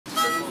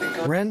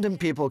Random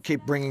people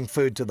keep bringing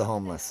food to the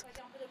homeless.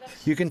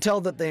 You can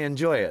tell that they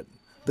enjoy it.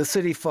 The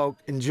city folk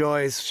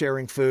enjoys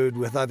sharing food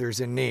with others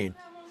in need.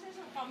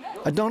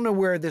 I don't know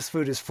where this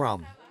food is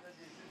from.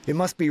 It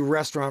must be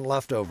restaurant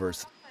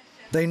leftovers.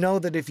 They know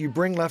that if you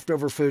bring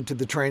leftover food to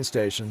the train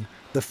station,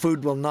 the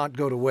food will not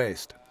go to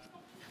waste.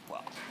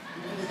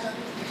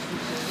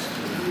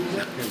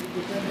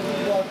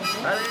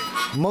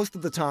 Most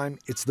of the time,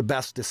 it's the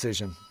best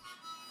decision.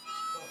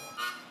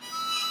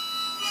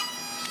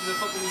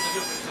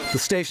 The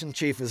station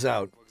chief is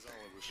out.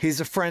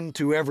 He's a friend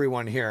to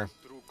everyone here.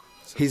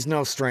 He's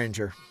no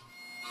stranger.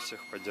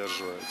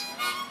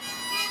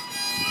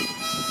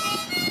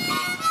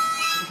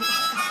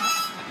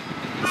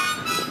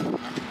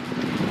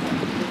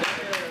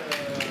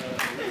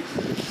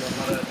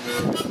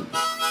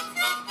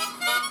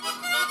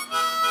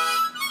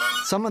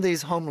 Some of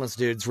these homeless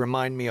dudes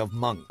remind me of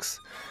monks.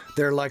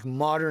 They're like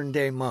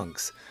modern-day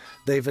monks.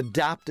 They've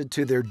adapted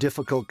to their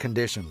difficult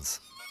conditions.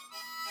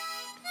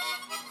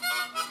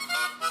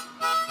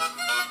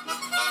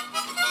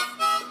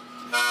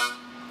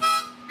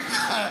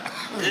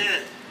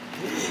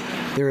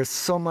 There is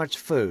so much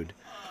food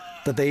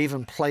that they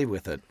even play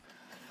with it.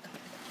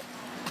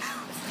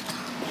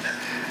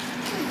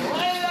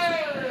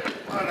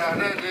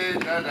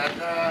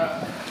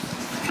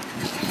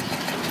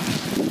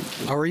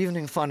 Our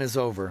evening fun is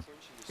over.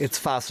 It's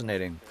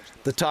fascinating.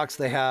 The talks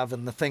they have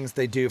and the things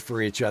they do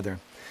for each other.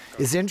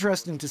 It's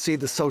interesting to see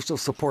the social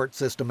support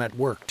system at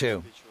work,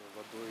 too.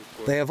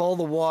 They have all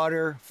the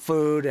water,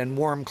 food, and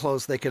warm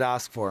clothes they could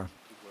ask for.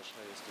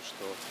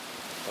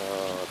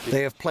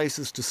 They have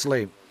places to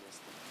sleep.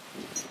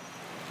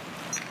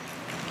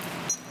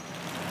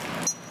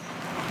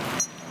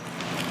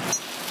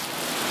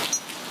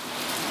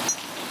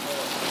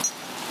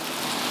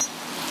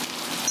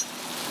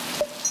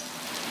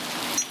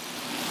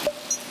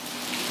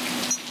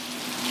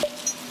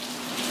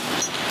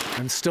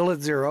 I'm still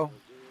at zero.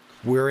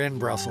 We're in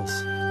Brussels.